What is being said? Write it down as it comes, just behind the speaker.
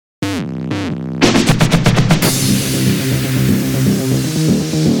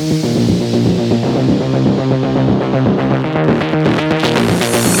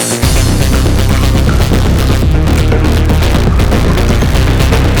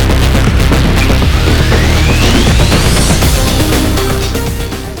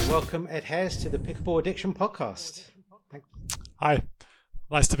Ed Hares to the Pickleball Addiction podcast. Thank- Hi,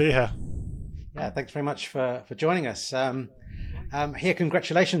 nice to be here. Yeah, thanks very much for joining us. Here,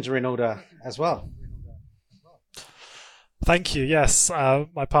 congratulations are in order as well. Thank you. Yes,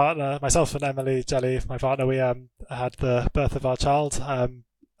 my partner, myself and Emily Jelly, my partner, we had the birth of our child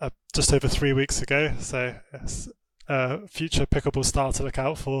just over 3 weeks ago. So, yes, future pickleball star to look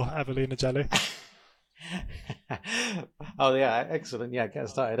out for, Evelina Jelly. Oh yeah, excellent. Yeah, get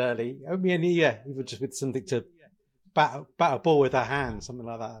started early. I mean, yeah, even just with something to bat a ball with her hand, something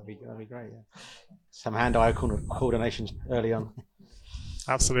like that. That'd be great. Yeah. Some hand-eye coordination early on.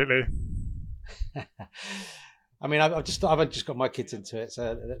 Absolutely. I mean, I've just got my kids into it.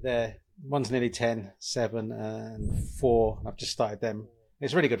 So they're one's nearly 10, 7, and 4. I've just started them.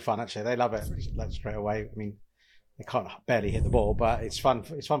 It's really good fun actually. They love it like straight away. I mean, they can't barely hit the ball, but it's fun.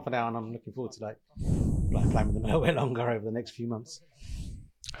 It's fun for now, and I'm looking forward to like playing with them a little bit longer over the next few months.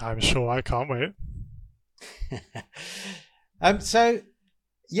 I'm sure. I can't wait. So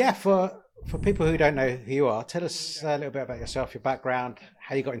yeah, for people who don't know who you are, tell us a little bit about yourself, your background,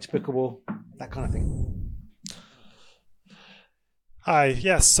 how you got into pickleball, that kind of thing. Hi.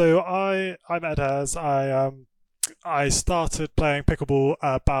 Yes. So I'm Ed Hares. I started playing pickleball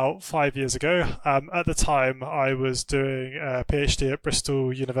about 5 years ago. At the time, I was doing a PhD at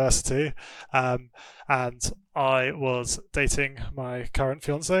Bristol University, and I was dating my current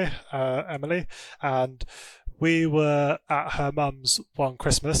fiance, Emily, and we were at her mum's one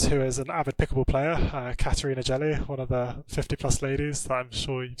Christmas, who is an avid pickleball player, Katerina Jelly, one of the 50 plus ladies that I'm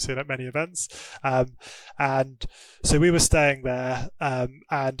sure you've seen at many events. And so we were staying there,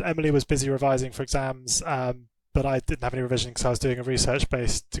 and Emily was busy revising for exams. But I didn't have any revision because I was doing a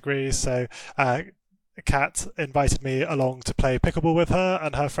research-based degree. So Kat invited me along to play pickleball with her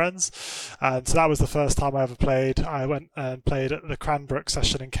and her friends. And so that was the first time I ever played. I went and played at the Cranbrook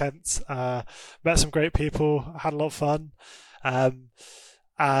session in Kent, met some great people, had a lot of fun. And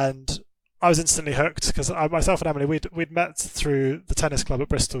I was instantly hooked because myself and Emily, we'd met through the tennis club at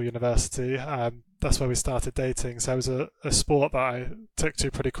Bristol University. That's where we started dating. So it was a sport that I took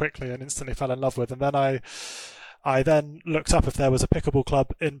to pretty quickly and instantly fell in love with. And then I then looked up if there was a pickleball club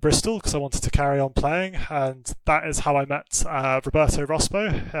in Bristol because I wanted to carry on playing, and that is how I met Roberto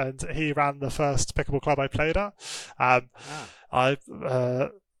Rospo, and he ran the first pickleball club I played at. And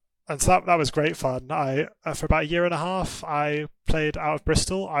so that was great fun. For about a year and a half, I played out of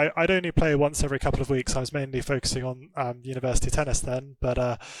Bristol. I'd only play once every couple of weeks. I was mainly focusing on university tennis then,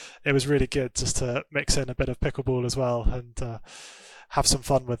 but it was really good just to mix in a bit of pickleball as well and have some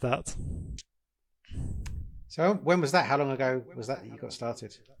fun with that. So when was that? How long ago was that you got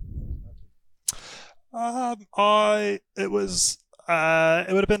started? It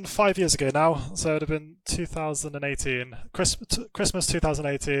would have been 5 years ago now, so it would have been 2018, Christmas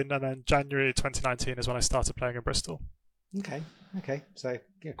 2018, and then January 2019 is when I started playing in Bristol. Okay. So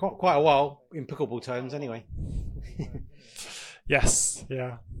yeah, quite a while in pickleball terms, anyway. Yes,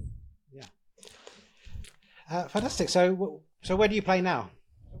 yeah. Fantastic. So where do you play now?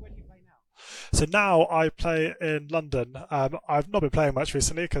 So now I play in London. I've not been playing much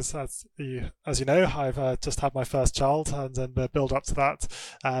recently because, as you know, I've just had my first child, and then the build up to that,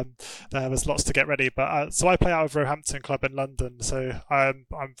 there was lots to get ready. But so I play out of Roehampton Club in London. So I'm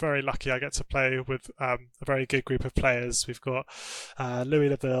very lucky. I get to play with a very good group of players. We've got Louis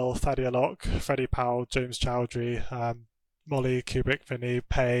Laville, Thadia Locke, Freddie Powell, James Chowdhury, Molly Kubrick, Vinny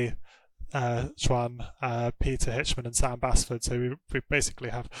Pay, Schwan, Peter Hitchman, and Sam Basford. So we basically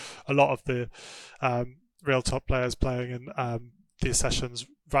have a lot of the real top players playing in these sessions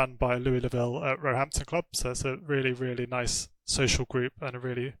run by Louis Laville at Roehampton Club. So it's a really, really nice social group and a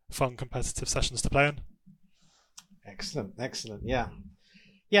really fun competitive sessions to play in. Excellent. Yeah.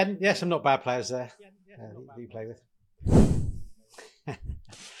 Some not bad players there that you play with.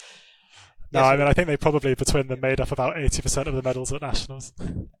 No, I mean, I think they probably, between them, made up about 80% of the medals at Nationals.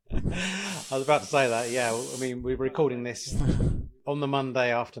 I was about to say that, yeah. I mean, we're recording this on the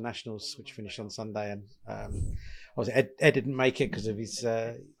Monday after Nationals, which finished on Sunday, and Ed didn't make it because of his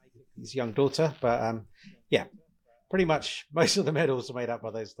young daughter, but yeah, pretty much most of the medals are made up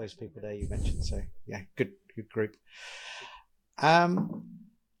by those people there you mentioned. So yeah, good group.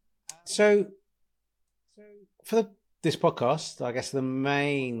 So for this podcast, I guess the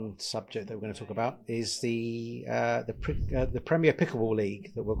main subject that we're going to talk about is the Premier Pickleball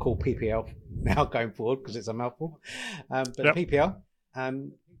League that we'll call PPL now going forward because it's a mouthful. But yep. PPL, I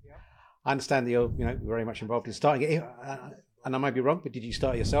understand that you're very much involved in starting it. And I might be wrong, but did you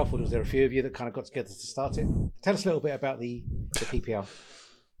start it yourself, or was there a few of you that kind of got together to start it? Tell us a little bit about the PPL.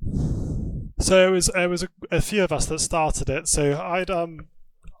 So it was a few of us that started it. So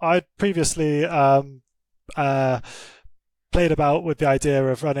I'd previously played about with the idea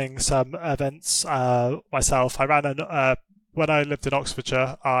of running some events myself. I ran when I lived in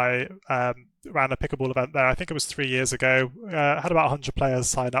Oxfordshire, I ran a pickleball event there. I think it was 3 years ago. Had about 100 players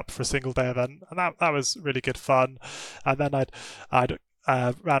sign up for a single day event, and that was really good fun. And then I'd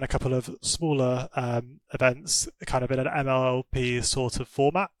ran a couple of smaller events, kind of in an MLP sort of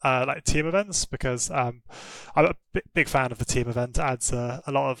format, like team events, because I'm a big fan of the team event. It adds a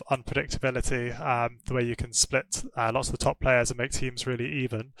lot of unpredictability, the way you can split lots of the top players and make teams really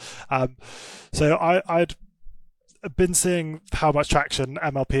even. So I'd been seeing how much traction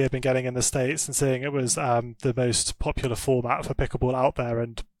MLP had been getting in the States, and seeing it was the most popular format for pickleball out there,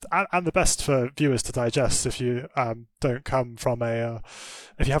 and the best for viewers to digest. If you don't come from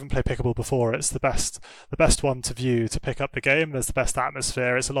if you haven't played pickleball before, it's the best one to view to pick up the game. There's the best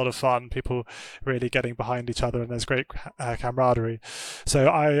atmosphere. It's a lot of fun. People really getting behind each other, and there's great camaraderie.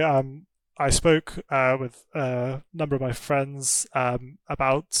 So I spoke with a number of my friends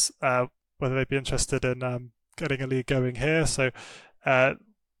about whether they'd be interested in getting a league going here. So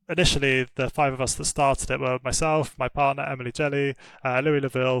initially, the five of us that started it were myself, my partner Emily Jelly, Louis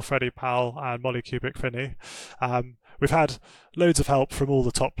Leville, Freddie Powell, and Molly Kubrick-Finney. We've had loads of help from all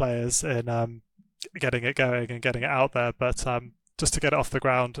the top players in getting it going and getting it out there, but just to get it off the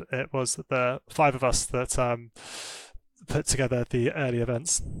ground, it was the five of us that put together the early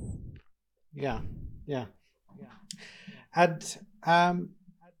events. Yeah. And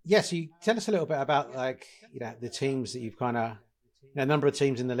yes, you tell us a little bit about the teams that you've kind of, a number of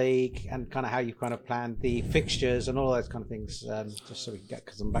teams in the league, and kind of how you've kind of planned the fixtures and all those kind of things, just so we can get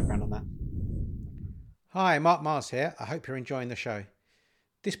some background on that. Hi, Mark Mars here. I hope you're enjoying the show.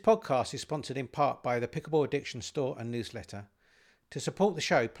 This podcast is sponsored in part by the Pickleball Addiction store and newsletter. To support the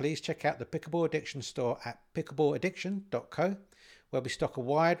show, please check out the Pickleball Addiction store at pickleballaddiction.co, where we stock a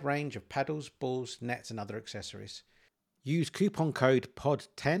wide range of paddles, balls, nets and other accessories. Use coupon code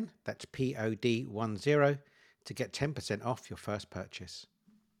POD10, that's POD10, to get 10% off your first purchase.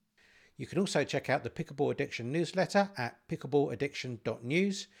 You can also check out the Pickleball Addiction newsletter at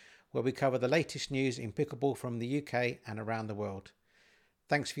pickleballaddiction.news, where we cover the latest news in pickleball from the UK and around the world.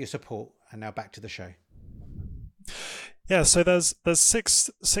 Thanks for your support, and now back to the show. Yeah, so there's six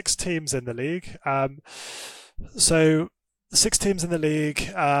teams in the league. So 6 teams in the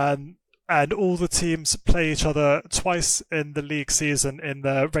league, and all the teams play each other twice in the league season in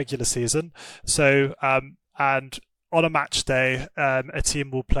the regular season. So and on a match day, a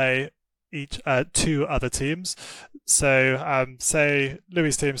team will play each 2 other teams. So say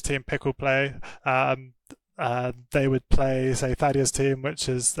Louis' team Pick will play. They would play, say, Thaddeus' team, which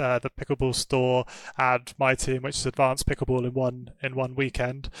is the Pickleball store, and my team, which is Advanced Pickleball, in one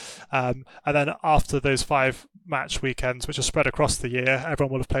weekend. And then after those 5 match weekends, which are spread across the year,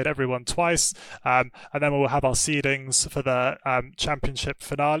 everyone will have played everyone twice. And then we'll have our seedings for the championship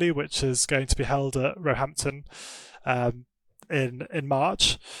finale, which is going to be held at Roehampton in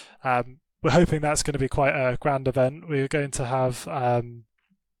March. We're hoping that's going to be quite a grand event. We're going to have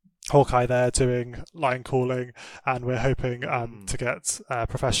Hawkeye there doing line calling, and we're hoping to get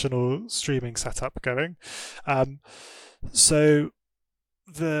professional streaming setup going. So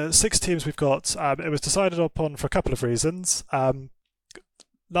the 6 teams we've got, it was decided upon for a couple of reasons.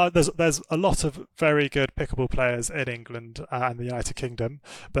 Now, there's a lot of very good pickleball players in England and the United Kingdom,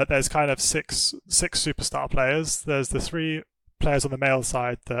 but there's kind of six superstar players. There's the 3 players on the male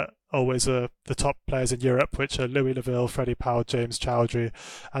side that always are the top players in Europe, which are Louis Leville, Freddie Powell, James Chowdhury,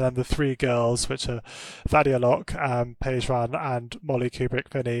 and then the 3 girls, which are Thadia Locke, Paige Ran, and Molly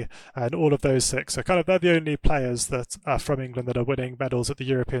Kubrick-Finney, and all of those 6 are they're the only players that are from England that are winning medals at the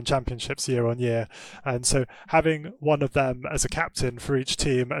European Championships year on year. And so having one of them as a captain for each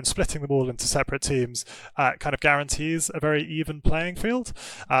team and splitting them all into separate teams kind of guarantees a very even playing field.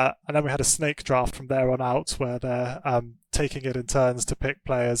 And then we had a snake draft from there on out, where they're taking it in turns to pick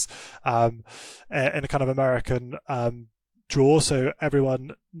players in a kind of American draw. So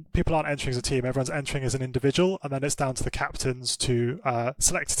people aren't entering as a team, everyone's entering as an individual, and then it's down to the captains to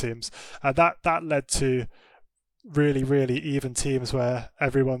select teams. That led to really, really even teams where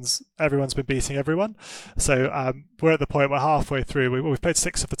everyone's been beating everyone. So we're at the point, we're halfway through. We've played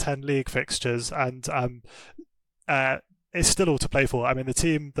 6 of the 10 league fixtures, and it's still all to play for. I mean, the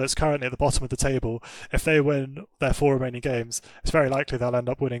team that's currently at the bottom of the table, if they win their 4 remaining games, it's very likely they'll end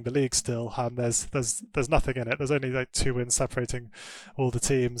up winning the league still. There's nothing in it. There's only 2 wins separating all the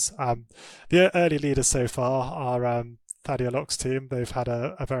teams. The early leaders so far are Thadia Locke's team. They've had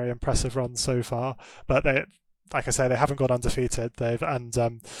a very impressive run so far, but they, like I say, they haven't gone undefeated. They've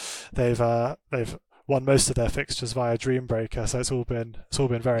won most of their fixtures via Dreambreaker, so it's all been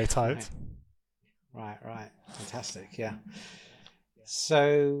very tight. Right. Fantastic. Yeah.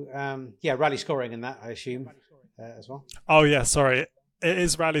 So, yeah, rally scoring in that, I assume, as well. Oh yeah, sorry. It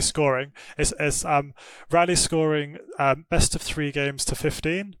is rally scoring. It's rally scoring best of 3 games to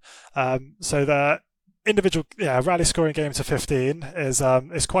 15. So the individual rally scoring game to 15 is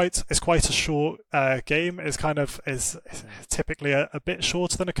quite a short game. Is typically a bit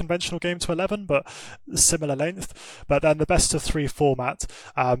shorter than a conventional game to 11, but similar length. But then the best of 3 format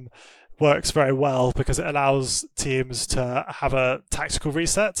works very well because it allows teams to have a tactical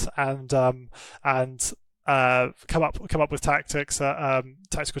reset and come up with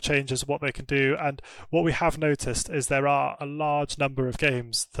tactical changes, what they can do. And what we have noticed is there are a large number of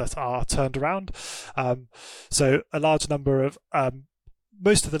games that are turned around. So a large number of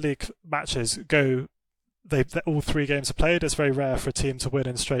most of the league matches go. All 3 games are played. It's very rare for a team to win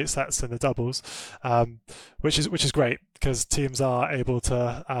in straight sets in the doubles, which is great because teams are able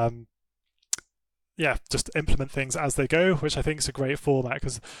to just implement things as they go, which I think is a great format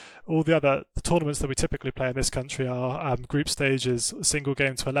because all the tournaments that we typically play in this country are group stages, single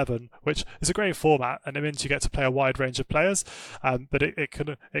game to 11, which is a great format, and it means you get to play a wide range of players, but it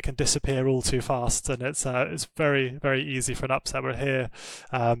can disappear all too fast, and it's very, very easy for an upset. We're here.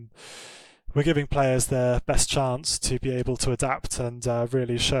 We're giving players their best chance to be able to adapt and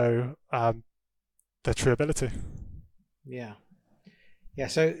really show their true ability. Yeah. Yeah,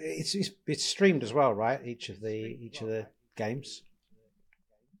 so it's streamed as well, right? Each of the games.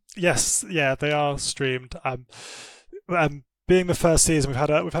 Yes, yeah, they are streamed. Being the first season, we've had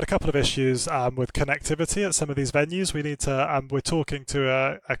a couple of issues with connectivity at some of these venues. We need to. We're talking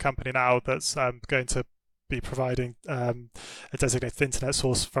to a company now that's going to be providing a designated internet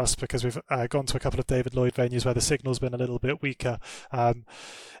source for us because we've gone to a couple of David Lloyd venues where the signal's been a little bit weaker. But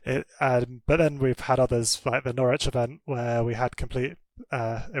then we've had others like the Norwich event where we had complete.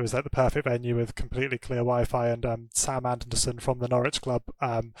 It was like the perfect venue with completely clear Wi-Fi, and Sam Anderson from the Norwich club.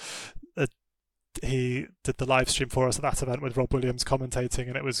 He did the live stream for us at that event with Rob Williams commentating,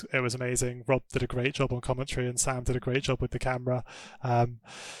 and it was amazing. Rob did a great job on commentary, and Sam did a great job with the camera.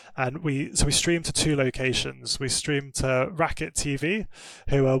 And we streamed to 2 locations. We streamed to Racket TV,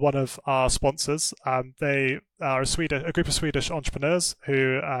 who are one of our sponsors. They are a group of Swedish entrepreneurs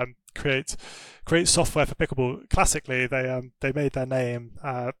who create software for pickleball. Classically, they made their name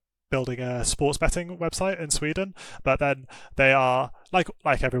building a sports betting website in Sweden, but then they are like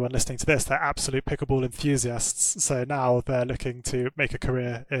everyone listening to this, they're absolute pickleball enthusiasts. So now they're looking to make a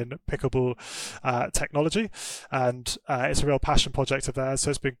career in pickleball technology, and it's a real passion project of theirs. So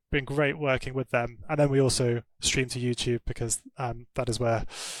it's been great working with them. And then we also stream to YouTube because that is where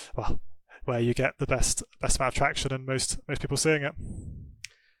you get the best amount of traction and most people seeing it.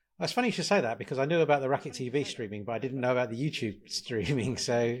 It's funny you should say that because I knew about the Racket TV streaming, but I didn't know about the YouTube streaming.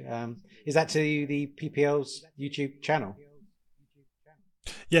 So is that to the PPL's YouTube channel?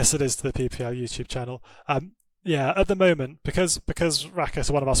 Yes, it is to the PPL YouTube channel. At the moment, because Racket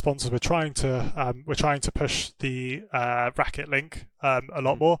are one of our sponsors, we're trying to push the Racket link a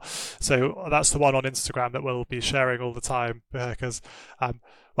lot more. So that's the one on Instagram that we'll be sharing all the time because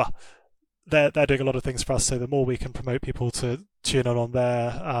they're doing a lot of things for us. So the more we can promote people to tune in on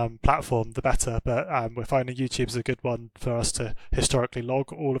their platform, the better. But we're finding YouTube's a good one for us to historically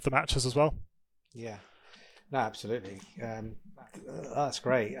log all of the matches as well. Yeah, no, absolutely. That's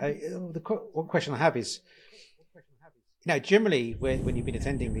great. One question I have is, generally when you've been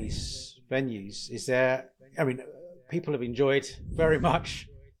attending these venues, people have enjoyed very much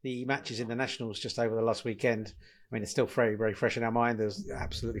the matches in the Nationals just over the last weekend. It's still very, very fresh in our mind. There's an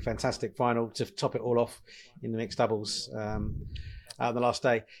absolutely fantastic final to top it all off in the mixed doubles on the last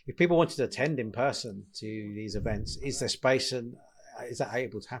day. If people wanted to attend in person to these events, is there space and is that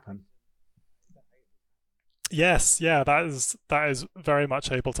able to happen? Yes, yeah, that is very much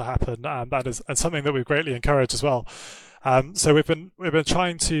able to happen, and that is something that we've greatly encouraged as well. So we've been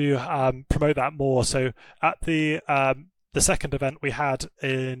trying to promote that more. So at the second event we had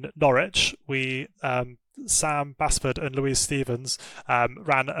in Norwich, Sam Basford and Louise Stevens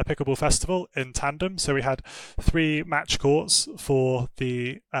ran a pickleball festival in tandem. So we had 3 match courts for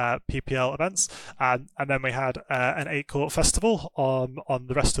the PPL events, and then we had an 8-court festival on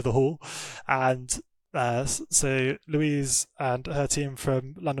the rest of the hall. And so Louise and her team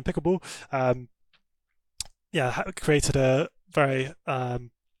from London Pickleball created a very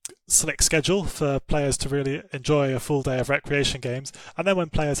slick schedule for players to really enjoy a full day of recreation games. And then when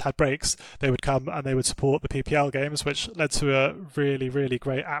players had breaks, they would come and they would support the PPL games, which led to a really, really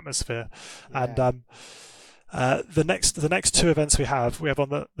great atmosphere. Yeah. The next two events we have on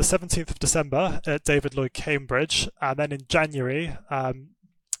the 17th of December at David Lloyd Cambridge, and then in January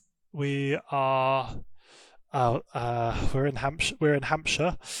we are we're in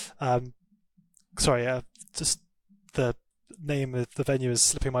Hampshire. Sorry, just the name of the venue is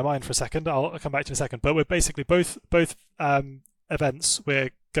slipping my mind for a second. I'll come back to it in a second. But we're basically both events. We're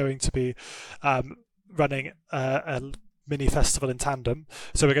going to be running a mini festival in tandem.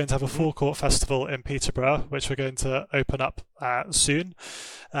 So we're going to have a forecourt festival in Peterborough, which we're going to open up soon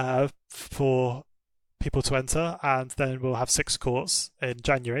for people to enter, and then we'll have 6 courts in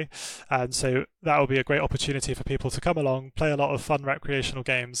January, and so that will be a great opportunity for people to come along, play a lot of fun recreational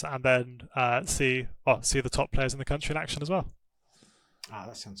games, and then see the top players in the country in action as well.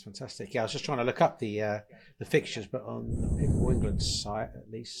 That sounds fantastic. Yeah, I was just trying to look up the fixtures, but on the Pickleball England site,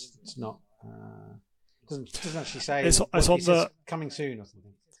 at least, it's not. Doesn't actually say it's on the coming soon or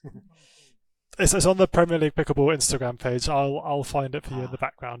something. It's on the Premier League Pickleball Instagram page. I'll find it for you in the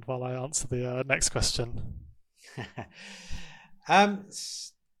background while I answer the next question.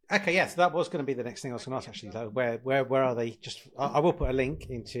 Okay, yeah. So that was going to be the next thing I was going to ask. Actually, though, where are they? Just I will put a link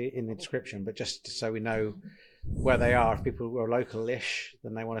in the description, but just so we know where they are. If people are local-ish,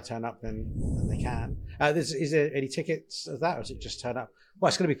 then they want to turn up, then they can. Is there any tickets of that, or is it just turn up? Well,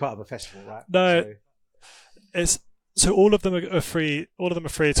 it's going to be part of a festival, right? No, So all of them are free. All of them are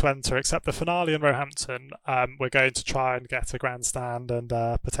free to enter, except the finale in Roehampton. We're going to try and get a grandstand and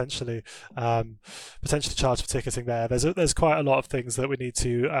potentially charge for ticketing there. There's quite a lot of things that we need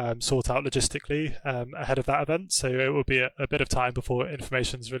to sort out logistically ahead of that event. So it will be a bit of time before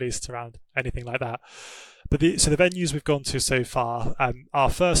information's released around anything like that. But the venues we've gone to so far, our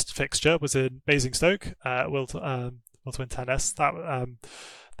first fixture was in Basingstoke, Wilton Tennis.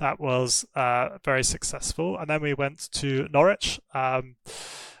 That was very successful, and then we went to Norwich.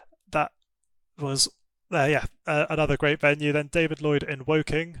 That was another great venue. Then David Lloyd in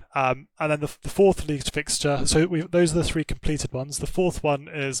Woking, and then the fourth league fixture. So those are the 3 completed ones. The fourth one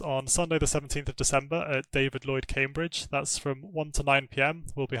is on Sunday, the 17th of December at David Lloyd Cambridge. That's from 1 to 9 p.m.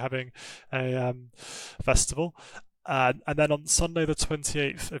 We'll be having a festival. And then on Sunday, the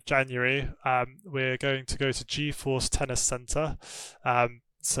 28th of January, we're going to go to G-Force Tennis Centre.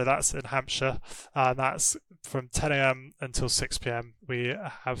 So that's in Hampshire, and that's from 10 a.m. until 6 p.m. We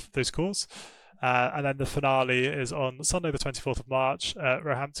have those courts. And then the finale is on Sunday, the 24th of March at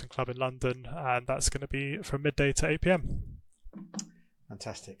Roehampton Club in London, and that's going to be from midday to 8 p.m.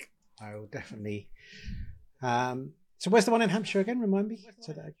 Fantastic. I will definitely. So where's the one in Hampshire again? Remind me.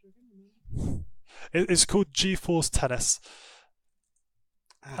 It's called G-Force Tennis,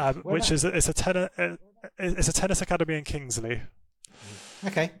 which is it's a tennis academy in Kingsley.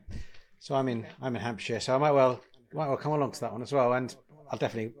 Okay, so I'm in Hampshire, so I might well come along to that one as well, and I'm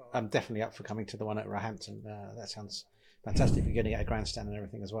definitely up for coming to the one at Roehampton. That sounds fantastic. You're going to get a grandstand and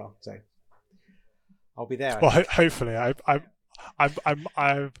everything as well, so I'll be there. Well, hopefully, I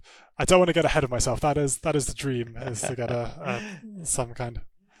don't want to get ahead of myself. That is the dream, is to get some kind.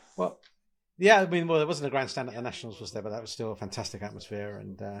 Well, yeah, I mean, there wasn't a grandstand at the Nationals, was there? But that was still a fantastic atmosphere,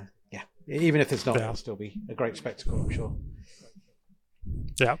 and even if there's not, it'll still be a great spectacle, I'm sure.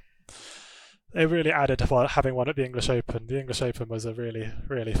 Yeah, it really added to having one at the English Open. The English Open was a really,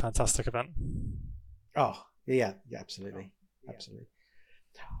 really fantastic event. Oh, yeah, absolutely.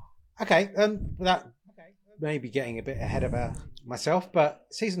 Okay, without maybe getting a bit ahead of myself, but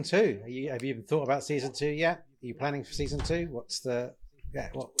season 2, have you even thought about season 2 yet? Are you planning for season 2? What is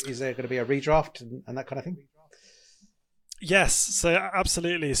there going to be a redraft and that kind of thing? Yes, so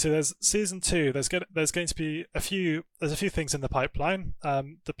absolutely. So there's season 2. There's going to be a few things in the pipeline.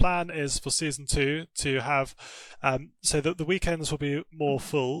 The plan is for season 2 to have so that the weekends will be more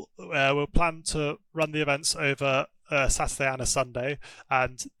full. We'll plan to run the events over a Saturday and a Sunday,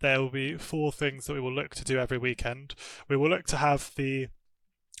 and there will be 4 things that we will look to do every weekend. We will look to have the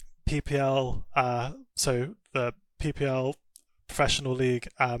PPL, so the PPL Professional League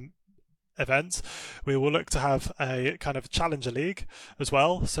event. We will look to have a kind of challenger league as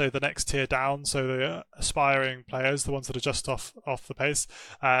well, so the next tier down, so the aspiring players, the ones that are just off the pace,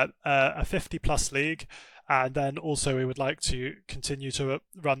 a 50 plus league, and then also we would like to continue to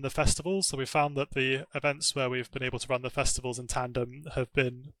run the festivals. So we found that the events where we've been able to run the festivals in tandem have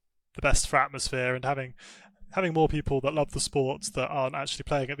been the best for atmosphere, and having more people that love the sport that aren't actually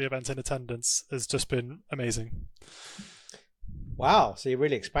playing at the event in attendance has just been amazing. Wow, so you're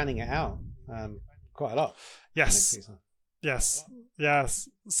really expanding it out quite a lot. Yes.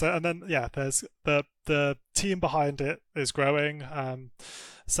 So, and then there's the team behind it is growing.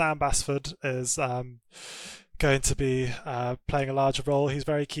 Sam Basford is going to be playing a larger role. He's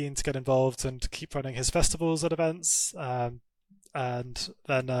very keen to get involved and keep running his festivals and events. And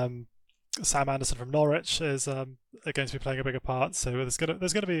then Sam Anderson from Norwich is going to be playing a bigger part. So there's going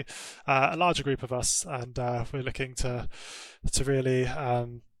to be a larger group of us, and we're looking to really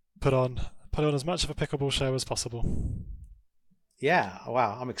put on as much of a pickleball show as possible. Yeah,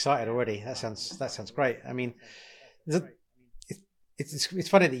 wow, I'm excited already. That sounds great. I mean, it's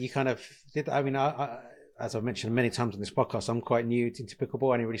funny that you kind of did. I mean, as I've mentioned many times on this podcast, I'm quite new into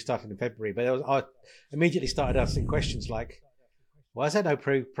pickleball. I only really started in February, but I immediately started asking questions like, why is there no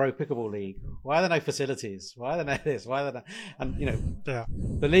pro pickleball league? Why are there no facilities? Why are there no this? Why are there no... And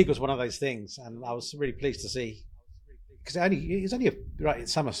the league was one of those things, and I was really pleased to see, because it was only right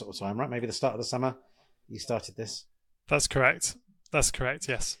summer sort of time, right? Maybe the start of the summer you started this. That's correct.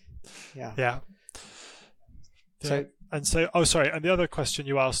 Yes. Yeah. So and the other question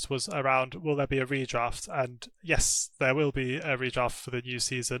you asked was around, will there be a redraft? And yes, there will be a redraft for the new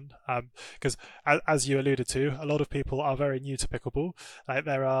season, because as you alluded to, a lot of people are very new to pickleball.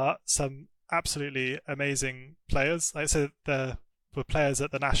 There are some absolutely amazing players. So there were players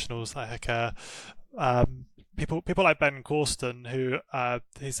at the nationals, people like Ben Corsten, who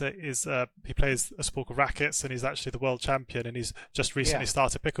he plays a sport called rackets, and he's actually the world champion, and he's just recently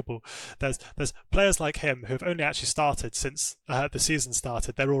started pickleball. There's players like him who have only actually started since the season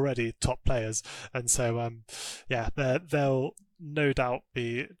started. They're already top players, and so they'll no doubt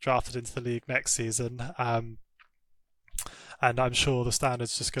be drafted into the league next season. And I'm sure the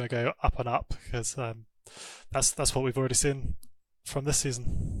standard's just going to go up and up, because that's what we've already seen from this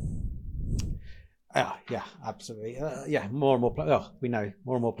season. Yeah, absolutely. More and more. We know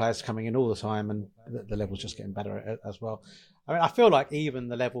more and more players coming in all the time, and the level's just getting better as well. I mean, I feel like even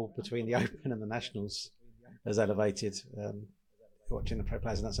the level between the Open and the Nationals has elevated. Watching the pro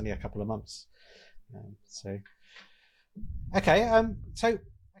players, and that's only a couple of months. So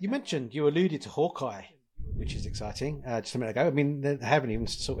you alluded to Hawkeye, which is exciting. Just a minute ago. I mean, they haven't even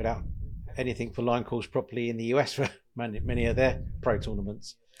sorted out anything for line calls properly in the US for many of their pro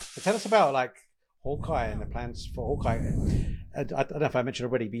tournaments. But tell us about Hawkeye and the plans for Hawkeye. I don't know if I mentioned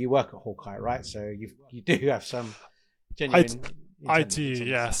already, but you work at Hawkeye, right? So you do have some genuine. I do,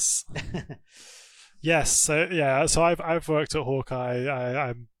 yes. Yes. So I've worked at Hawkeye.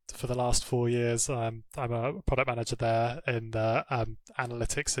 I'm for the last 4 years. I'm a product manager there in the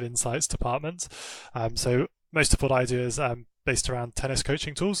analytics and insights department. So most of what I do is based around tennis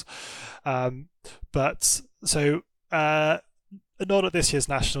coaching tools. Not at this year's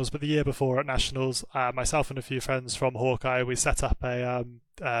Nationals, but the year before at Nationals, myself and a few friends from Hawkeye, we set up a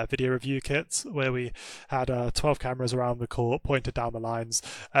video review kit where we had 12 cameras around the court pointed down the lines,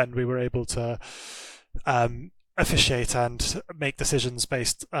 and we were able to officiate and make decisions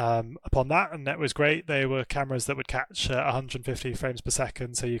based upon that, and that was great. They were cameras that would catch 150 frames per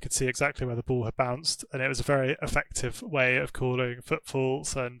second, so you could see exactly where the ball had bounced, and it was a very effective way of calling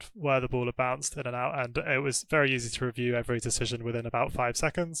footfalls and where the ball had bounced in and out, and it was very easy to review every decision within about 5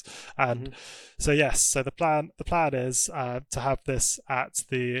 seconds. And so the plan is to have this at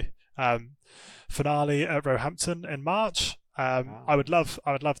the finale at Roehampton in March. I would love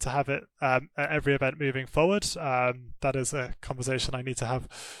to have it at every event moving forward. That is a conversation I need to have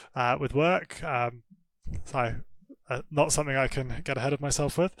with work. Not something I can get ahead of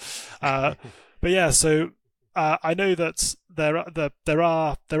myself with. But yeah, so I know that there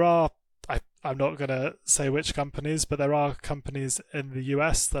are. I'm not going to say which companies, but there are companies in the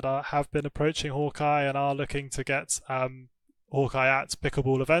US that have been approaching Hawkeye and are looking to get Hawkeye at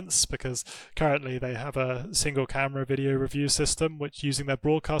pickleball events, because currently they have a single camera video review system which using their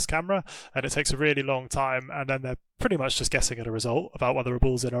broadcast camera, and it takes a really long time, and then they're pretty much just guessing at a result about whether a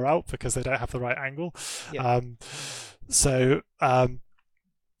ball's in or out because they don't have the right angle.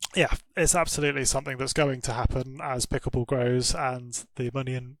 It's absolutely something that's going to happen as pickleball grows and the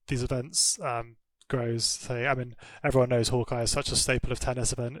money in these events grows. So, I mean, everyone knows Hawkeye is such a staple of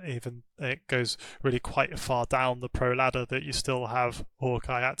tennis event, even it goes really quite far down the pro ladder that you still have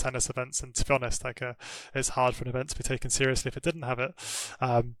Hawkeye at tennis events. And to be honest, it's hard for an event to be taken seriously if it didn't have it.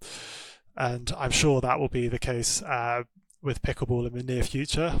 And I'm sure that will be the case with pickleball in the near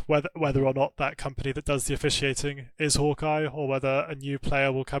future, whether or not that company that does the officiating is Hawkeye, or whether a new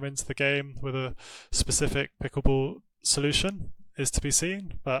player will come into the game with a specific pickleball solution is to be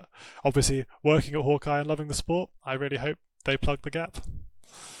seen. But obviously, working at Hawkeye and loving the sport, I really hope they plug the gap.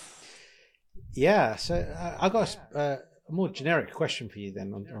 Yeah, so I got a more generic question for you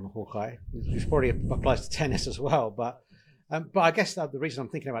then on Hawkeye, which probably applies to tennis as well. But I guess the reason I'm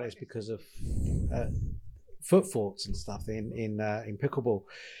thinking about it is because of foot faults and stuff in pickleball.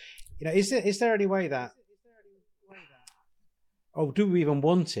 You know, is there any way that oh, do we even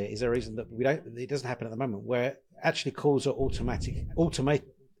want it? Is there a reason that we don't? It doesn't happen at the moment, where actually calls are automate.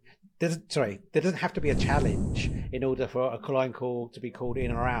 There doesn't have to be a challenge in order for a line call to be called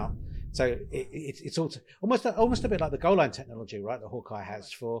in or out. So it's almost a bit like the goal line technology, right? That Hawkeye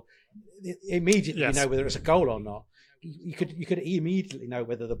has for immediately you know whether it's a goal or not. You could immediately know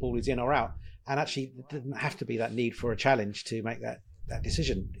whether the ball is in or out, and actually there didn't have to be that need for a challenge to make that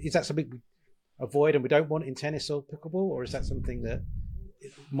decision. Is that something we avoid and we don't want in tennis or pickleball, or is that something that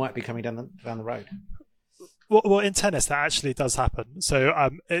might be coming down the road? Well, in tennis, that actually does happen. So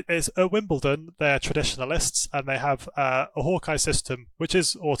it's at Wimbledon, they're traditionalists, and they have a Hawkeye system, which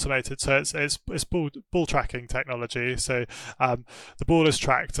is automated. So it's ball tracking technology. So the ball is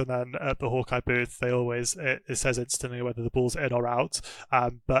tracked, and then at the Hawkeye booth, it says instantly whether the ball's in or out.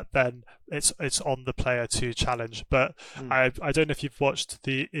 But then it's on the player to challenge. But I don't know if you've watched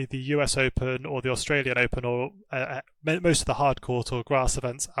the US Open or the Australian Open or most of the hard court or grass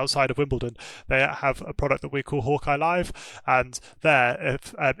events outside of Wimbledon. They have a product that we call Hawkeye Live, and there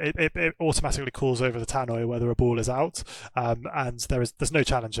it automatically calls over the tannoy whether a ball is out, and there's no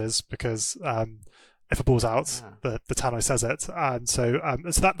challenges because if a ball's out, the tannoy says it, and so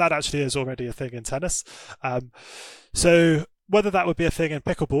that actually is already a thing in tennis. So whether that would be a thing in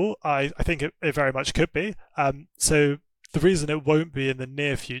pickleball, I think it very much could be. So the reason it won't be in the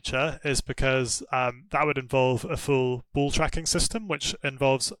near future is because that would involve a full ball tracking system, which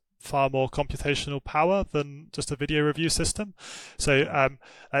involves far more computational power than just a video review system. So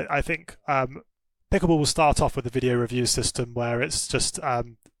I think pickleball will start off with a video review system where it's just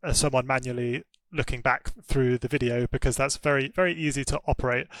someone manually looking back through the video, because that's very, very easy to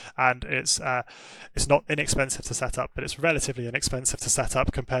operate, and it's not inexpensive to set up, but it's relatively inexpensive to set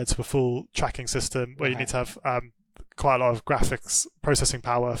up compared to a full tracking system where you need to have quite a lot of graphics processing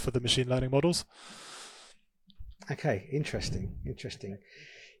power for the machine learning models. Okay, interesting.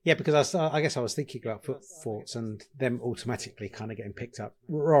 Yeah, because I guess I was thinking about foot faults and them automatically kind of getting picked up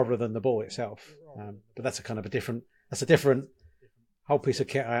rather than the ball itself. But that's a different whole piece of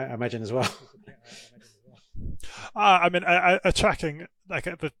kit, I imagine, as well. I mean, a tracking, like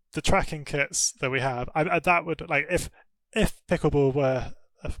the tracking kits that we have, that would, like, if pickleball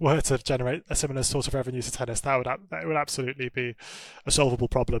were to generate a similar sort of revenue to tennis, that would absolutely be a solvable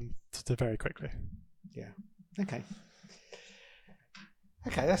problem to very quickly. Yeah.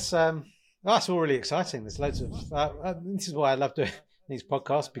 Okay, that's all really exciting. There's loads of this is why I love doing these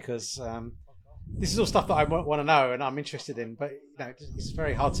podcasts, because this is all stuff that I want to know and I'm interested in, but it's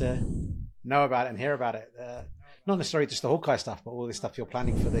very hard to know about it and hear about it. Not necessarily just the Hawkeye stuff, but all this stuff you're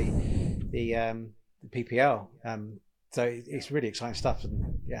planning for the PPL. So it's really exciting stuff,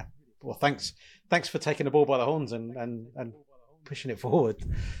 and yeah. Well, thanks for taking the ball by the horns and pushing it forward.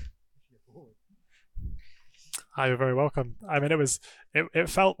 You're very welcome. I mean, it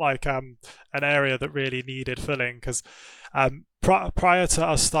felt like an area that really needed filling, because prior to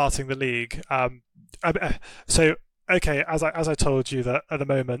us starting the league, as I told you that at the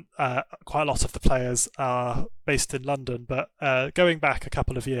moment quite a lot of the players are based in London, but going back a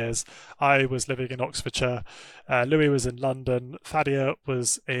couple of years, I was living in Oxfordshire, Louis was in London, Thadia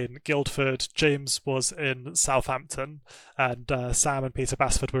was in Guildford, James was in Southampton, and Sam and Peter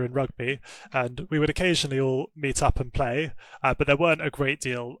Basford were in Rugby, and we would occasionally all meet up and play, but there weren't a great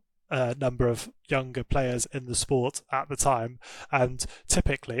deal number of younger players in the sport at the time, and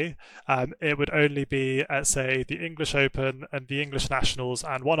typically it would only be at, say, the English Open and the English Nationals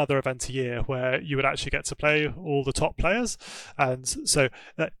and one other event a year where you would actually get to play all the top players. And so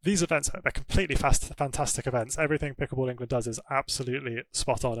these events, they're completely fantastic events. Everything Pickleball England does is absolutely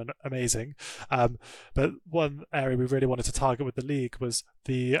spot on and amazing, but one area we really wanted to target with the league was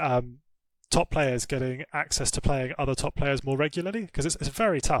the top players getting access to playing other top players more regularly, because it's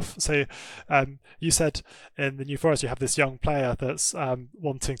very tough. So you said in the New Forest you have this young player that's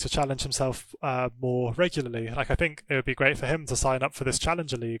wanting to challenge himself more regularly. Like, I think it would be great for him to sign up for this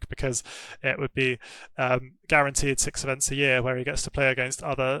Challenger League, because it would be guaranteed 6 events a year where he gets to play against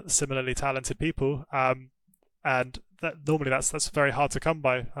other similarly talented people, and normally that's very hard to come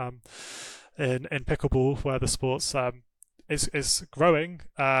by in pickleball, where the sport's is growing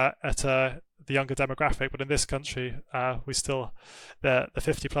at the younger demographic, but in this country, we still the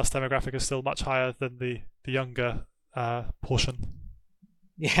 50 plus demographic is still much higher than the younger portion.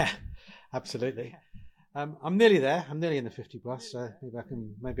 Yeah, absolutely. I'm nearly there. I'm nearly in the 50 plus. So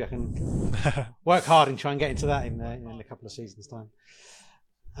maybe I can work hard and try and get into that in a couple of seasons' time.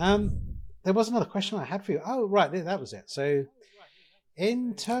 There was another question I had for you. Oh, right, that was it. So,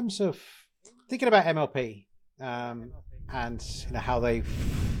 in terms of thinking about MLP. And how they've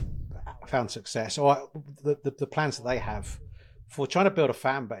found success, or the plans that they have for trying to build a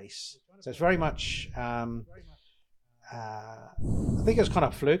fan base. So it's very much. I think it was kind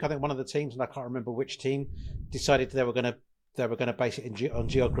of fluke. I think one of the teams, and I can't remember which team, decided they were going to base it on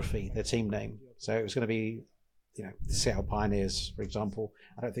geography, their team name. So it was going to be, the Seattle Pioneers, for example.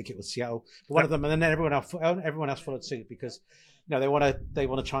 I don't think it was Seattle, but one of them, and then everyone else followed suit because they want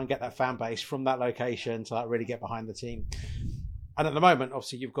to try and get that fan base from that location to really get behind the team. And at the moment,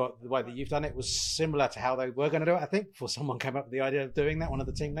 obviously, you've got the way that you've done it was similar to how they were going to do it. I think before someone came up with the idea of doing that, one of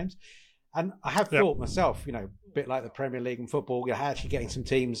the team names. And I have thought myself, a bit like the Premier League and football, you're actually getting some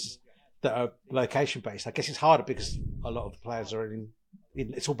teams that are location based. I guess it's harder because a lot of the players are in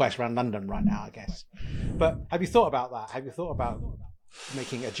it's all based around London right now, I guess. But have you thought about that? Have you thought about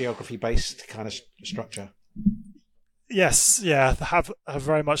making a geography based kind of structure? Yes, yeah, I have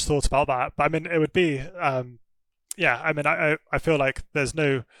very much thought about that. But I mean, it would be, I feel like there's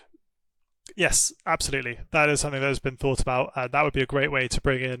no. Yes, absolutely. That is something that has been thought about. That would be a great way to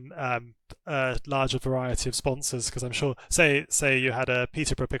bring in a larger variety of sponsors, because I'm sure, say you had a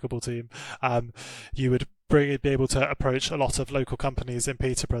Peterborough pickleball team, you would be able to approach a lot of local companies in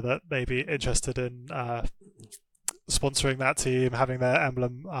Peterborough that may be interested in sponsoring that team, having their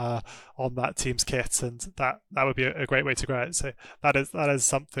emblem on that team's kit, and that would be a great way to grow it. So that is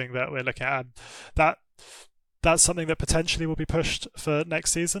something that we're looking at. That's something that potentially will be pushed for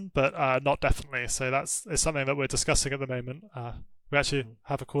next season, but not definitely. So it's something that we're discussing at the moment. We actually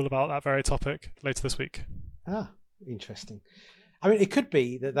have a call about that very topic later this week. Ah, interesting. I mean, it could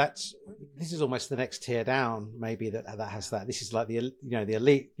be this is almost the next tier down. Maybe that has that. This is like the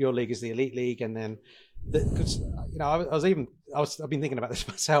elite. Your league is the elite league, and then because I've been thinking about this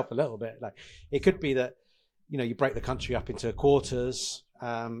myself a little bit. Like it could be that you break the country up into quarters,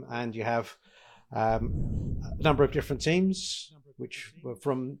 and you have a number of different teams, which were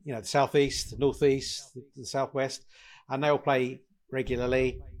from the southeast, the northeast, the southwest, and they all play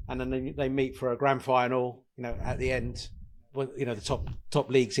regularly, and then they meet for a grand final. At the end, the top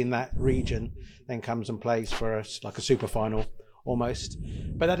leagues in that region then comes and plays for like a super final almost.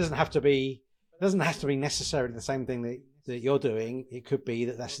 But that doesn't have to be necessarily the same thing that you're doing. It could be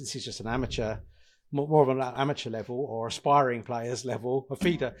that this is just an amateur. More of an amateur level or aspiring players level, a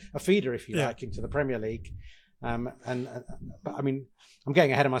feeder, if you like, into the Premier League. But I mean, I'm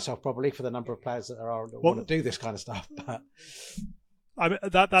getting ahead of myself probably for the number of players that want to do this kind of stuff. But I mean,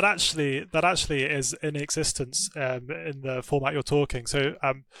 that actually is in existence in the format you're talking. So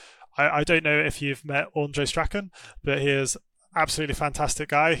I don't know if you've met Andre Strachan, but he is absolutely fantastic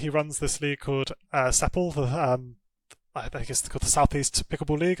guy. He runs this league called SEPL, I think it's called the Southeast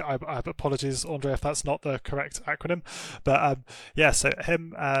Pickleball League. I apologies, Andre, if that's not the correct acronym. But so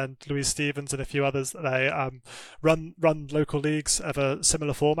him and Louise Stevens and a few others, they run local leagues of a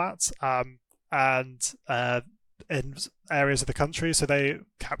similar format, and in areas of the country. So they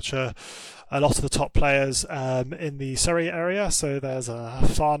capture a lot of the top players in the Surrey area. So there's a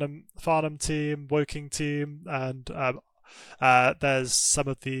Farnham team, Woking team, and there's some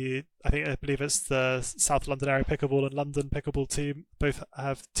of I believe it's the South London area pickleball and London pickleball team. Both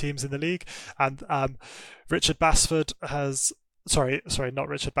have teams in the league, and Richard Basford has. Sorry, not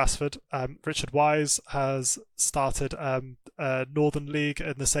Richard Basford. Richard Wise has started a Northern League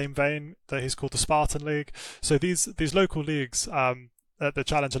in the same vein that he's called the Spartan League. So these local leagues at the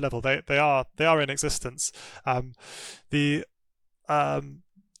challenger level, they are in existence. I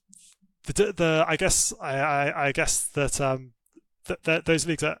guess that those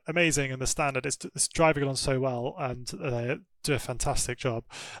leagues are amazing, and the standard is driving along so well, and they do a fantastic job.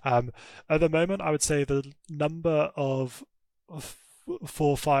 At the moment, I would say the number of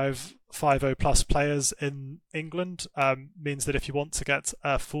 4-5-5-0 plus players in England means that if you want to get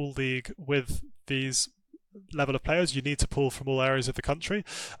a full league with these level of players, you need to pull from all areas of the country.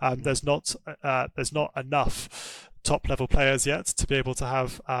 There's not enough top level players yet to be able to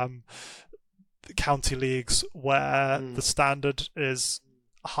have county leagues where the standard is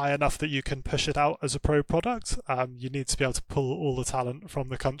high enough that you can push it out as a pro product. You need to be able to pull all the talent from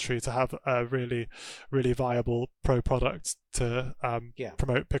the country to have a really, really viable pro product to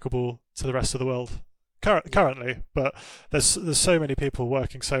promote pickleball to the rest of the world. Currently, but there's so many people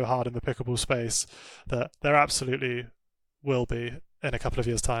working so hard in the pickleball space that there absolutely will be in a couple of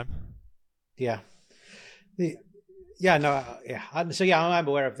years' time. So I'm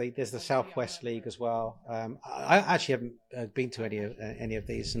aware of there's the Southwest League as well. I actually haven't been to any of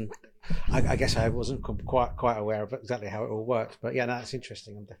these, and I guess I wasn't quite aware of exactly how it all works. But that's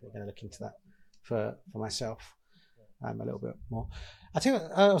interesting. I'm definitely going to look into that for myself a little bit more. I tell you,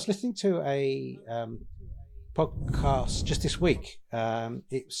 I was listening to a podcast just this week.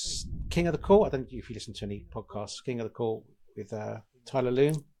 It's King of the Court. I don't know if you listen to any podcasts. King of the Court with Tyler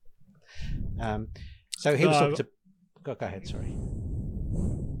Loom. So he was talking to. Go ahead. Sorry.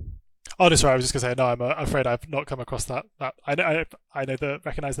 Oh, no, sorry. I was just going to say no. I'm afraid I've not come across that. I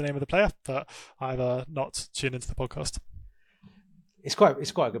recognize the name of the player, but I've not tuned into the podcast. It's quite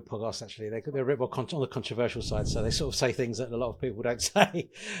a good podcast actually. They're a bit more on the controversial side, so they sort of say things that a lot of people don't say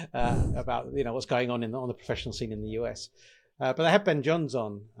about what's going on on the professional scene in the US. But they had Ben Johns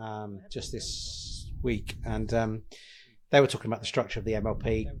on just this week, and they were talking about the structure of the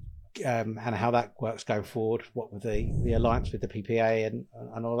MLP and how that works going forward. What with the alliance with the PPA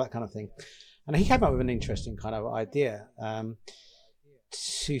and all that kind of thing. And he came up with an interesting kind of idea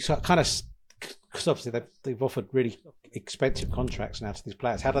to kind of, because obviously they've offered really expensive contracts now to these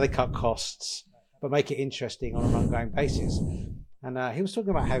players. How do they cut costs but make it interesting on an ongoing basis? And he was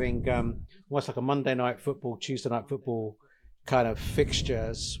talking about having almost like a Monday night football, Tuesday night football kind of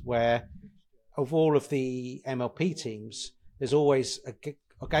fixtures where of all of the MLP teams, there's always a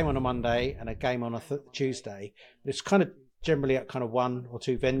game on a Monday and a game on a Tuesday. It's kind of generally at kind of one or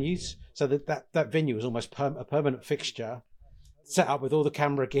two venues. So that venue is almost a permanent fixture, set up with all the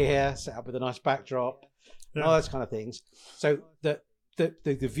camera gear, set up with a nice backdrop, and all those kind of things. So the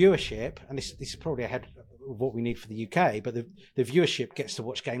viewership, and this is probably ahead of what we need for the UK, but the viewership gets to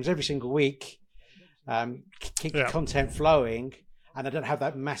watch games every single week, keep the content flowing, and they don't have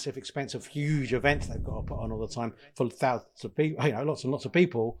that massive expense of huge events they've got to put on all the time for thousands of people, lots and lots of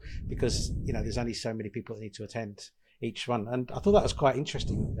people, because there's only so many people that need to attend each one. And I thought that was quite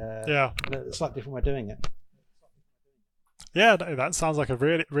interesting. It's a slightly different way of doing it. Yeah, no, that sounds like a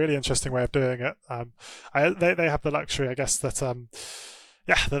really, really interesting way of doing it. They have the luxury, I guess, that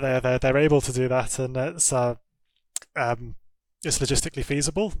that they're able to do that, and it's logistically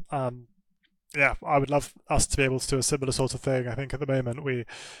feasible. I would love us to be able to do a similar sort of thing. I think at the moment we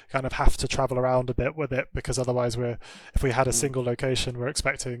kind of have to travel around a bit with it, because otherwise if we had a single location, we're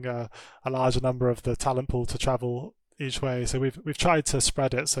expecting a larger number of the talent pool to travel each way. So we've tried to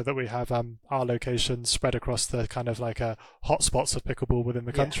spread it so that we have our locations spread across the kind of like hotspots of pickleball within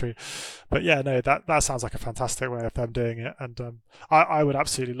the country. But that sounds like a fantastic way of them doing it, and I would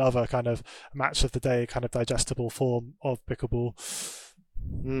absolutely love a kind of match of the day kind of digestible form of pickleball.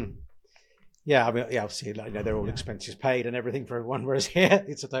 Yeah, I mean, obviously, they're all expenses paid and everything for everyone, whereas here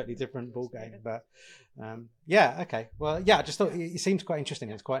it's a totally different ball game. But okay. Well, I just thought it seems quite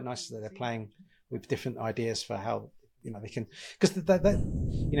interesting. It's quite nice that they're playing with different ideas for how they can, because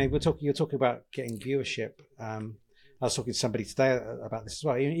you're talking about getting viewership. I was talking to somebody today about this as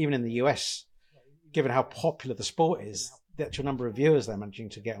well. Even in the US, given how popular the sport is, the actual number of viewers they're managing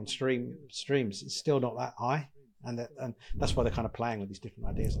to get on streams is still not that high, and that's why they're kind of playing with these different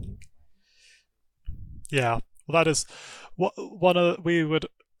ideas, I think. Yeah, well, that is one of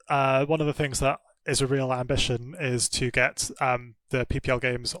the things that is a real ambition is to get the PPL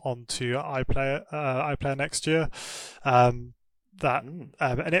games onto iPlayer next year. And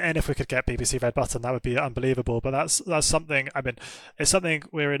if we could get BBC Red Button, that would be unbelievable. But that's something. I mean, it's something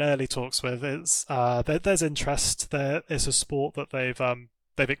we're in early talks with. It's there's interest. There is a sport that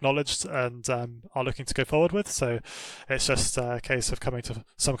they've acknowledged and are looking to go forward with. So it's just a case of coming to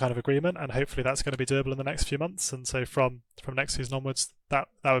some kind of agreement, and hopefully that's going to be doable in the next few months. And so from next season onwards, that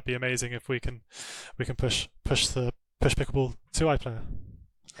would be amazing if we can push pickleball to iPlayer.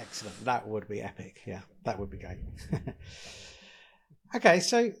 Excellent. That would be epic. Yeah, that would be great. Okay,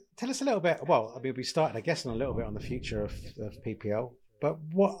 so tell us a little bit. Well, I mean, we started, I guess, a little bit on the future of PPL, but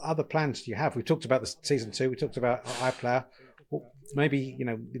what other plans do you have? We talked about the season 2. We talked about iPlayer. Well, maybe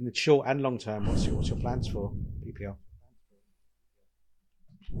in the short and long term, what's your plans for PPL?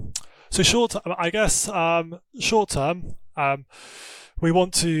 So short term, we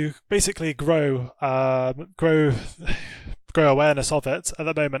want to basically grow awareness of it. At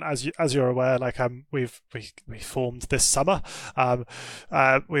the moment, as you're aware, we formed this summer.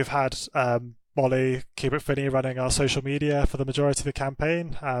 We've had Molly Kubrick Finney running our social media for the majority of the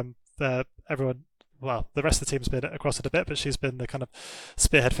campaign. The rest of the team's been across it a bit, but she's been the kind of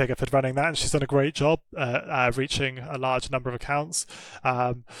spearhead figure for running that, and she's done a great job reaching a large number of accounts.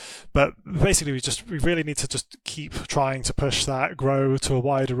 But basically, we really need to just keep trying to push that, grow to a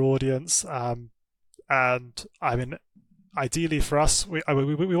wider audience. And I mean, ideally for us, we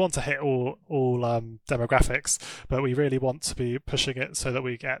want to hit all demographics, but we really want to be pushing it so that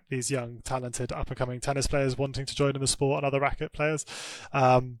we get these young, talented, up and coming tennis players wanting to join in the sport and other racket players.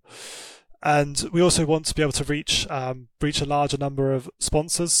 And we also want to be able to reach a larger number of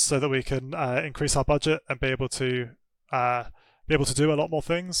sponsors so that we can increase our budget and be able to do a lot more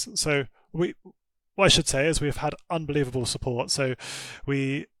things. So what I should say is we've had unbelievable support. So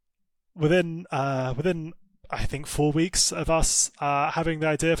within I think 4 weeks of us having the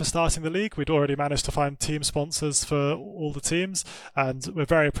idea for starting the league, we'd already managed to find team sponsors for all the teams, and we're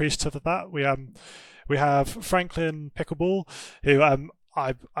very appreciative of that. We have Franklin Pickleball, who I'm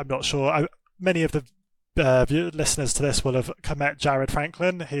not sure. Many of the listeners to this will have met Jared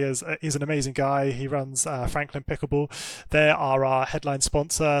Franklin. He's an amazing guy. He runs Franklin Pickleball. They are our headline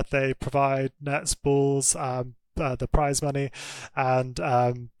sponsor. They provide nets, balls, the prize money, and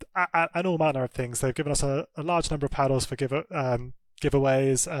all manner of things. They've given us a large number of paddles for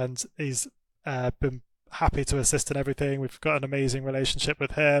giveaways, and he's been happy to assist in everything. We've got an amazing relationship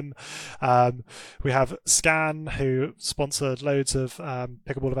with him. We have Scan, who sponsored loads of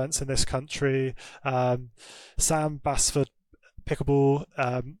pickleball events in this country. Sam Basford Pickleball.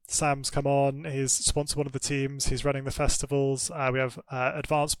 Sam's come on. He's sponsored one of the teams. He's running the festivals. We have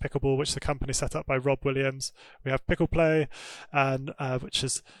Advanced Pickleball, which is a company set up by Rob Williams. We have Pickle Play, and which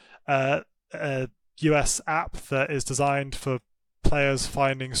is a US app that is designed for players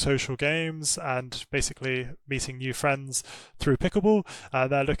finding social games and basically meeting new friends through pickleball.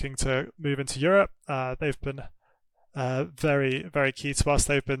 They're looking to move into Europe. They've been very, very key to us.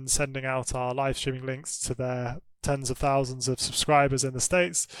 They've been sending out our live streaming links to their tens of thousands of subscribers in the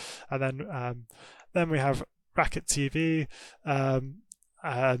States. And then we have Racket TV,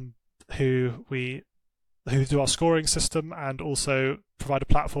 who do our scoring system and also provide a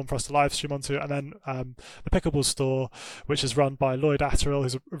platform for us to live stream onto. And then the Pickleball store, which is run by Lloyd Atterill,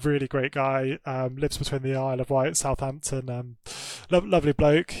 who's a really great guy, lives between the Isle of Wight, Southampton. Lovely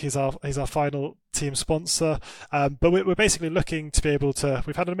bloke. He's our final team sponsor. But we're basically looking to be able to,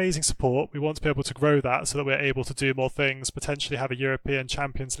 we've had amazing support. We want to be able to grow that so that we're able to do more things, potentially have a European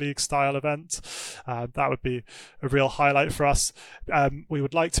Champions League style event. That would be a real highlight for us. We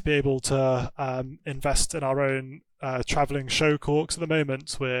would like to be able to invest in our own travelling show courts. At the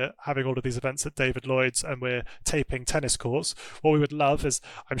moment, we're having all of these events at David Lloyd's and we're taping tennis courts. What we would love is,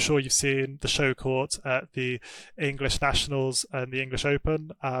 I'm sure you've seen the show court at the English Nationals and the English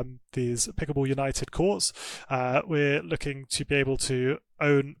Open, these Pickleball United courts. We're looking to be able to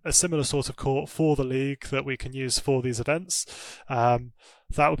own a similar sort of court for the league that we can use for these events.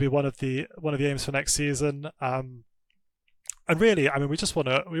 That would be one of the aims for next season. And really, I mean,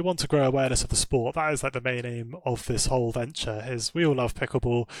 we want to grow awareness of the sport. That is like the main aim of this whole venture. Is we all love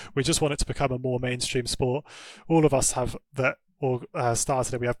pickleball. We just want it to become a more mainstream sport. All of us have that, or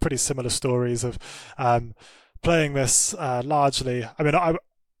started it. We have pretty similar stories of playing this largely. I mean,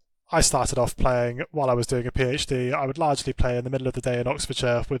 I started off playing while I was doing a PhD. I would largely play in the middle of the day in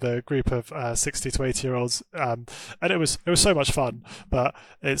Oxfordshire with a group of 60 to 80-year-olds, and it was so much fun. But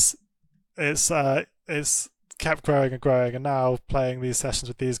it's kept growing and growing, and now playing these sessions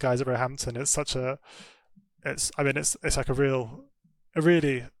with these guys at Roehampton, it's like a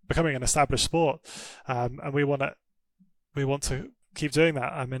really becoming an established sport, and we want to keep doing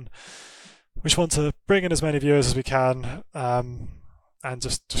that. I mean, we just want to bring in as many viewers as we can, and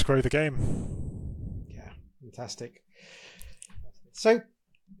just grow the game. Yeah, fantastic. So,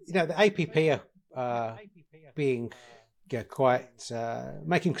 the APP are being quite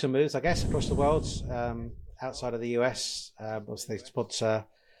making some moves, I guess, across the world. Outside of the US, obviously they sponsor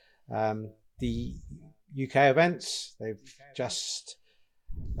the UK events. They've just,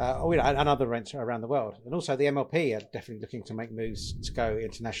 and other events around the world. And also the MLP are definitely looking to make moves to go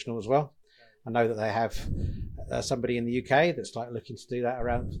international as well. I know that they have somebody in the UK that's looking to do that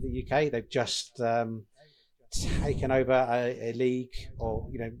around the UK. They've just taken over a league, or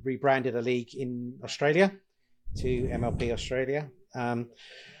rebranded a league in Australia to MLP Australia.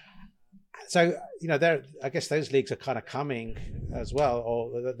 So, I guess those leagues are kind of coming as well,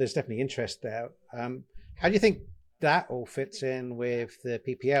 or there's definitely interest there. How do you think that all fits in with the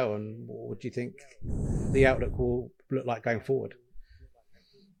PPL, and what do you think the outlook will look like going forward?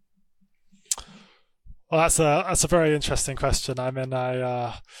 Well, that's a very interesting question. I mean,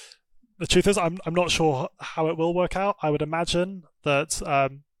 the truth is, I'm not sure how it will work out. I would imagine that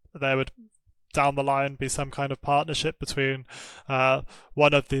there would, down the line, be some kind of partnership between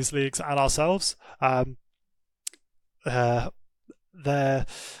one of these leagues and ourselves. They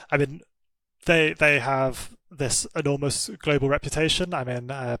have this enormous global reputation. I mean,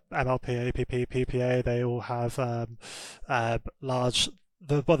 MLP, APP, PPA, they all have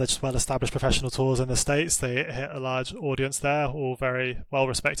they're just well-established professional tours in the States. They hit a large audience there, all very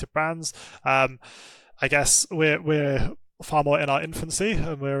well-respected brands. I guess we're far more in our infancy,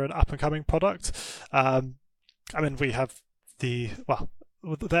 and we're an up-and-coming product. I mean, we have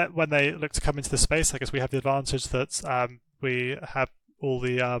when they look to come into the space, I guess we have the advantage that we have all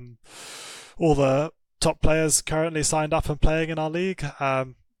the top players currently signed up and playing in our league,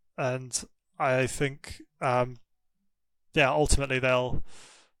 and I think, ultimately they'll,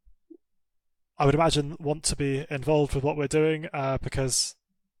 I would imagine, want to be involved with what we're doing because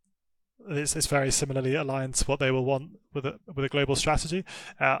it's very similarly aligned to what they will want with a global strategy.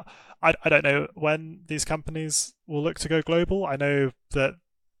 I don't know when these companies will look to go global. I know that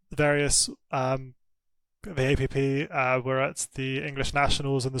various the APP were at the English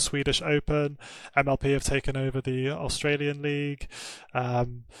Nationals and the Swedish Open. MLP have taken over the Australian League.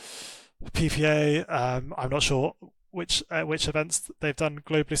 PPA, I'm not sure which events they've done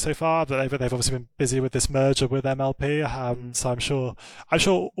globally so far, but they've obviously been busy with this merger with MLP. So I'm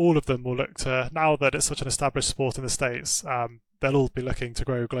sure all of them will look to, now that it's such an established sport in the States, they'll all be looking to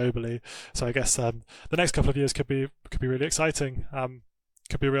grow globally. So I guess the next couple of years could be really exciting.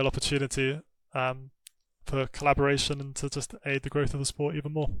 Could be a real opportunity for collaboration and to just aid the growth of the sport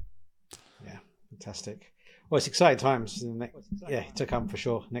even more. Yeah, fantastic. Well, it's exciting times to come for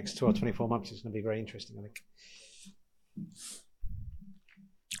sure. Next 12 24 months is going to be very interesting, I think.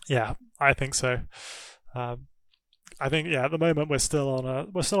 Yeah, I think so. I think at the moment we're still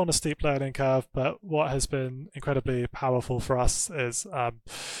on a steep learning curve, but what has been incredibly powerful for us is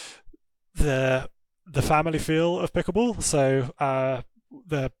the family feel of pickleball. So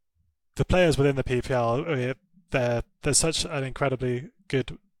the players within the PPL, there's such an incredibly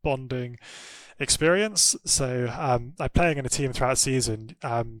good bonding experience. So like playing in a team throughout the season,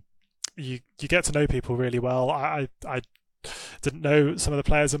 you get to know people really well. I didn't know some of the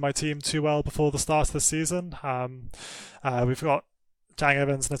players in my team too well before the start of the season. We've got Jang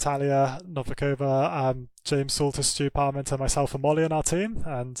Evans, Natalia Novikova, James Salter, Stu Parmenter, myself and Molly in our team.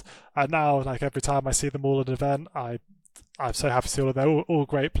 And now, like every time I see them all at an event, I'm so happy to see all of them. They're all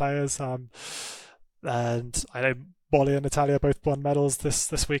great players. And I know Molly and Natalia both won medals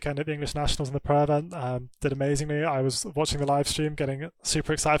this weekend at the English Nationals in the pro event. Did amazingly. I was watching the live stream, getting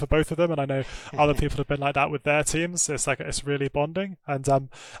super excited for both of them, and I know other people have been like that with their teams. It's really bonding,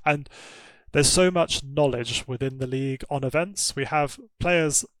 and there's so much knowledge within the league on events. We have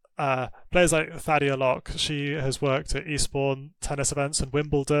players like Thadia Locke. She has worked at Eastbourne tennis events and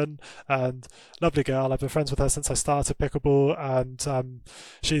Wimbledon, and lovely girl. I've been friends with her since I started pickleball, and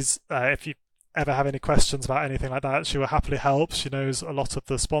she's if you ever have any questions about anything like that, she will happily help. She knows a lot of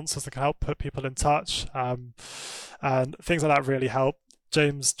the sponsors that can help put people in touch, and things like that really help.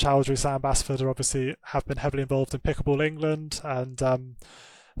 James Chowdhury, Sam Basford obviously have been heavily involved in Pickleball England, and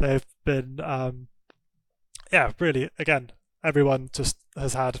they've been really, again, everyone just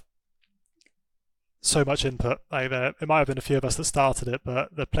has had so much input. Like it might have been a few of us that started it,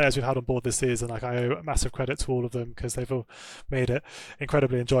 but the players we've had on board this season, like I owe massive credit to all of them because they've all made it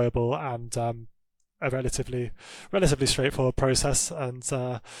incredibly enjoyable and a relatively straightforward process, and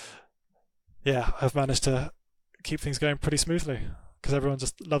have managed to keep things going pretty smoothly because everyone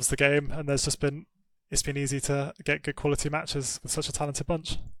just loves the game, and it's been easy to get good quality matches with such a talented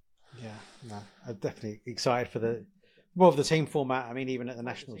bunch. Yeah, no, I'm definitely excited for more of the team format. I mean, even at the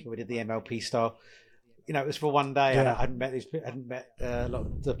Nationals where we did the MLP style, it was for one day. Yeah. I hadn't met a lot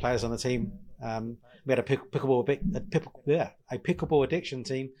of the players on the team. We had a pickleball addiction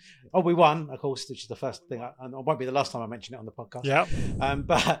team. Oh, we won, of course, which is the first thing. And it won't be the last time I mention it on the podcast. Yeah.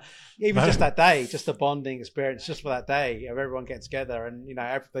 But even just that day, just the bonding experience, just for that day of everyone getting together, and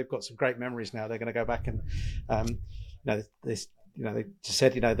they've got some great memories now. They're going to go back and they just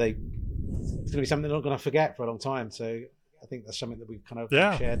said it's going to be something they're not going to forget for a long time. So I think that's something that we've kind of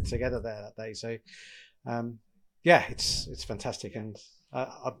shared together there that day. So it's fantastic, and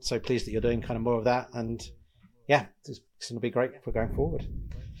I'm so pleased that you're doing kind of more of that, and it's going to be great for going forward.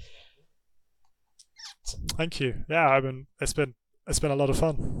 Thank you. Yeah, it's been a lot of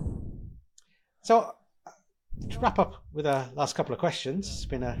fun. So to wrap up with our last couple of questions, it's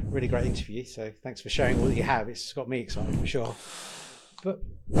been a really great interview, so thanks for sharing all that you have. It's got me excited for sure. But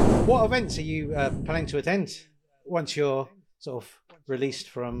what events are you planning to attend once you're sort of released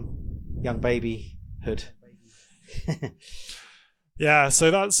from young babyhood? Yeah,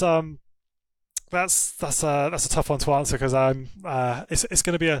 so that's a tough one to answer because it's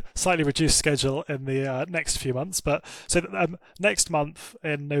going to be a slightly reduced schedule in the next few months. But so next month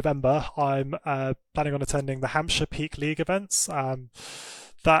in November, I'm planning on attending the Hampshire Peak League events.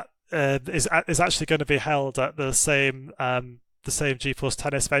 That is actually going to be held at the same GeForce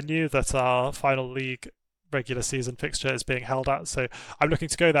Tennis venue that our final league regular season fixture is being held at. So I'm looking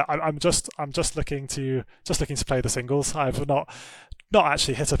to go there. I'm just looking to play the singles. I've not not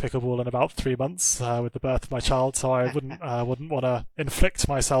actually hit a pickleball in about 3 months with the birth of my child, so I wouldn't want to inflict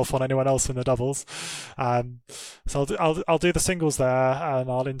myself on anyone else in the doubles. So I'll do the singles there, and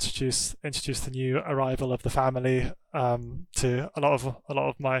I'll introduce the new arrival of the family to a lot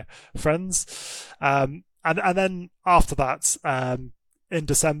of my friends, and then after that. In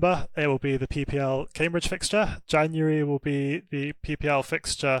December, it will be the PPL Cambridge fixture. January will be the PPL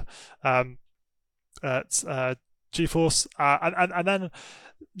fixture at GeForce, and then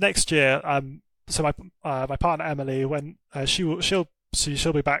next year. So my partner Emily, when she'll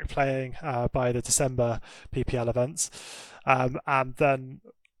be back playing by the December PPL events, and then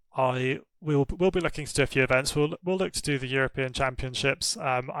we'll be looking to do a few events. We'll look to do the European Championships.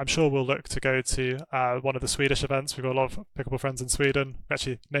 I'm sure we'll look to go to one of the Swedish events. We've got a lot of pickleball friends in Sweden. We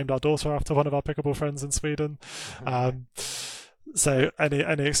actually named our daughter after one of our pickleball friends in Sweden. So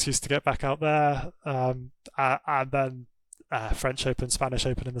any excuse to get back out there, and then French Open, Spanish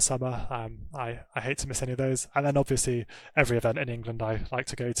Open in the summer. I hate to miss any of those. And then obviously every event in England I like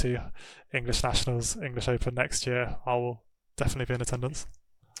to go to. English Nationals, English Open next year. I will definitely be in attendance.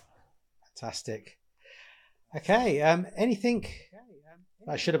 Fantastic. Okay. Anything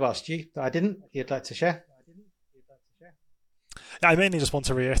I should have asked you that I didn't, you'd like to share? Yeah, I mainly just want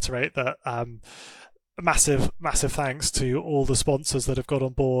to reiterate that massive thanks to all the sponsors that have got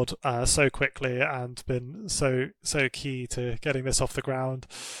on board so quickly and been so key to getting this off the ground.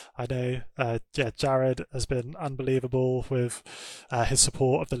 I know Jared has been unbelievable with his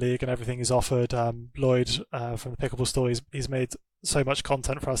support of the league and everything he's offered. Lloyd from the Pickleball Store, he's made so much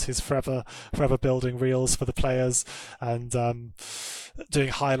content for us. He's forever building reels for the players and doing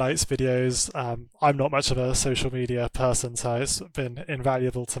highlights videos. I'm not much of a social media person, so it's been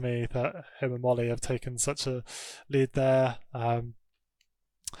invaluable to me that him and Molly have taken such a lead there. Then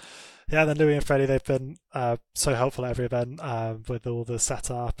Louis and Freddie, they've been so helpful at every event with all the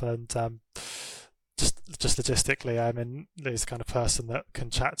setup and just logistically. I mean, Louis the kind of person that can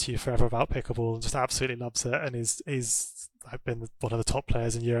chat to you forever about pickleball and just absolutely loves it, and he's I've been one of the top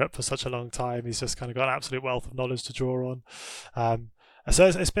players in Europe for such a long time. He's just kind of got an absolute wealth of knowledge to draw on. So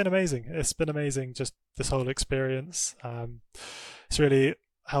it's been amazing. It's been amazing, just this whole experience. It's really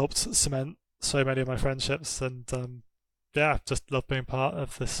helped cement so many of my friendships, and just love being part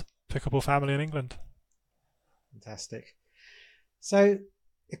of this pickleball family in England. Fantastic. So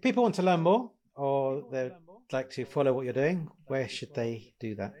if people want to learn more or they'd like to follow what you're doing, where should they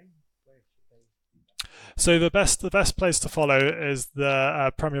do that? So the best place to follow is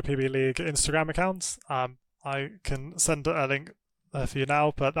the Premier PB League Instagram account. I can send a link for you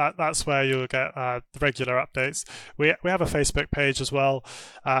now, but that's where you'll get the regular updates. We have a Facebook page as well.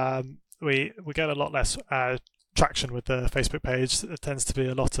 We get a lot less traction with the Facebook page. It tends to be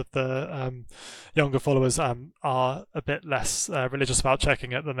a lot of the younger followers are a bit less religious about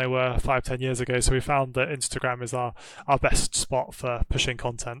checking it than they were 5-10 years ago. So we found that Instagram is our best spot for pushing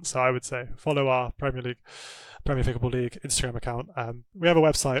content. So I would say follow our Premier Pickleball League Instagram account. We have a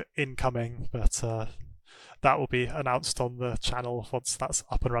website incoming, but that will be announced on the channel once that's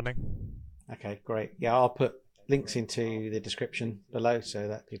up and running. Okay, great. Yeah, I'll put links into the description below so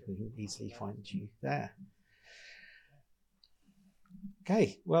that people can easily find you there.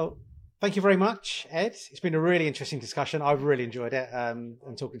 Okay, well, thank you very much, Ed. It's been a really interesting discussion. I've really enjoyed it, and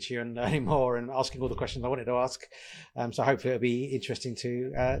talking to you and learning more and asking all the questions I wanted to ask. So hopefully it'll be interesting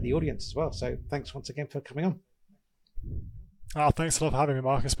to the audience as well. So thanks once again for coming on. Thanks a lot for having me,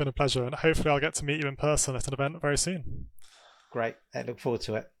 Mark. It's been a pleasure, and hopefully I'll get to meet you in person at an event very soon. Great. I look forward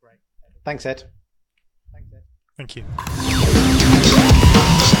to it. Thanks, Ed. Thank you.